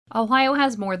Ohio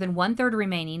has more than one-third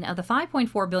remaining of the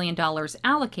 $5.4 billion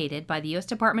allocated by the U.S.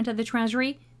 Department of the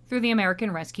Treasury through the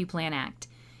American Rescue Plan Act.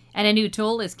 And a new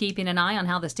tool is keeping an eye on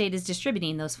how the state is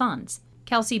distributing those funds.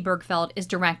 Kelsey Bergfeld is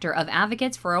director of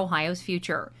Advocates for Ohio's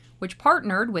Future, which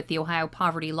partnered with the Ohio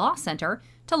Poverty Law Center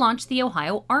to launch the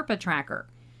Ohio ARPA Tracker.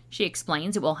 She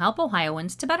explains it will help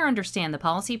Ohioans to better understand the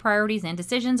policy priorities and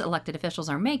decisions elected officials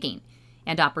are making,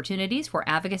 and opportunities for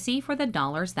advocacy for the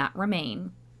dollars that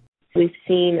remain. We've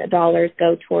seen dollars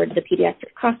go toward the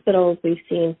pediatric hospitals. We've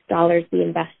seen dollars be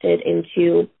invested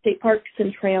into state parks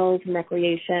and trails and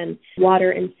recreation,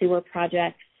 water and sewer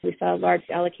projects. We saw a large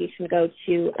allocation go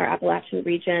to our Appalachian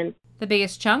region. The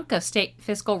biggest chunk of state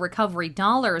fiscal recovery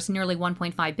dollars, nearly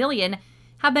 $1.5 billion,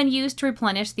 have been used to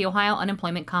replenish the Ohio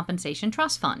Unemployment Compensation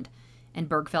Trust Fund. And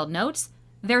Bergfeld notes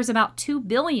there's about $2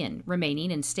 billion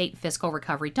remaining in state fiscal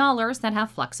recovery dollars that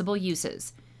have flexible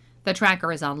uses. The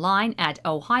tracker is online at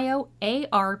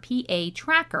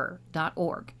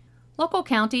ohioarpatracker.org. Local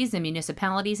counties and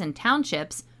municipalities and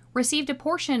townships received a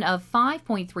portion of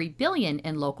 $5.3 billion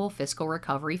in local fiscal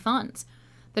recovery funds.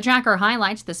 The tracker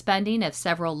highlights the spending of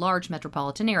several large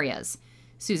metropolitan areas.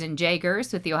 Susan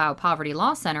Jagers with the Ohio Poverty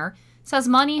Law Center says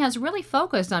money has really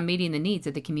focused on meeting the needs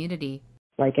of the community.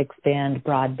 Like expand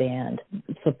broadband,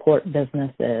 support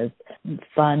businesses,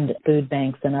 fund food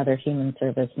banks and other human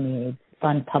service needs,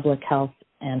 fund public health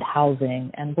and housing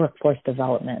and workforce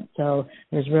development. So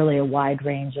there's really a wide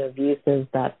range of uses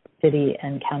that city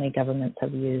and county governments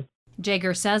have used.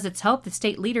 Jager says it's hoped that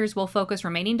state leaders will focus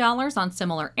remaining dollars on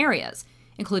similar areas,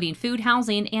 including food,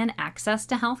 housing, and access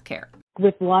to health care.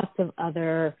 With lots of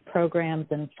other programs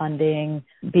and funding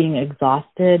being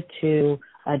exhausted to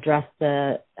address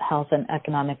the health and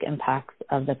economic impacts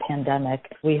of the pandemic,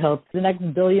 we hope the next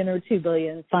 $1 billion or $2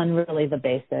 billion fund really the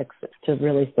basics to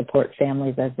really support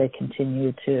families as they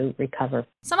continue to recover.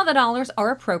 Some of the dollars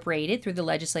are appropriated through the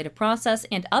legislative process,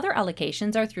 and other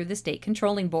allocations are through the State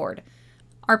Controlling Board.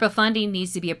 ARPA funding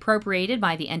needs to be appropriated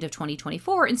by the end of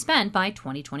 2024 and spent by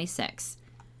 2026.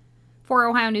 For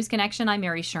Ohio News Connection, I'm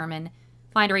Mary Sherman.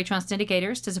 Find our trust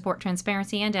indicators to support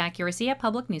transparency and accuracy at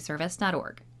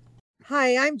publicnewsservice.org.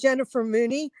 Hi, I'm Jennifer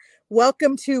Mooney.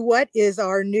 Welcome to what is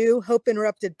our new Hope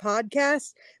Interrupted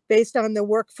podcast based on the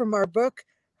work from our book,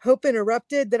 Hope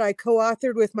Interrupted, that I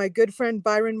co-authored with my good friend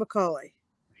Byron McCauley.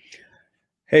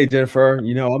 Hey, Jennifer,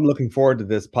 I'm looking forward to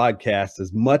this podcast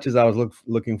as much as I was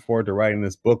looking forward to writing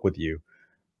this book with you.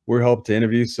 We hope to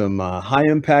interview some high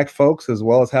impact folks as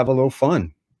well as have a little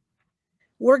fun.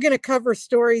 We're going to cover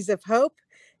stories of hope.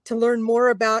 To learn more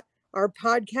about our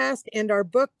podcast and our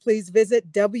book, please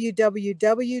visit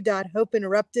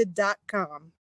www.hopeinterrupted.com.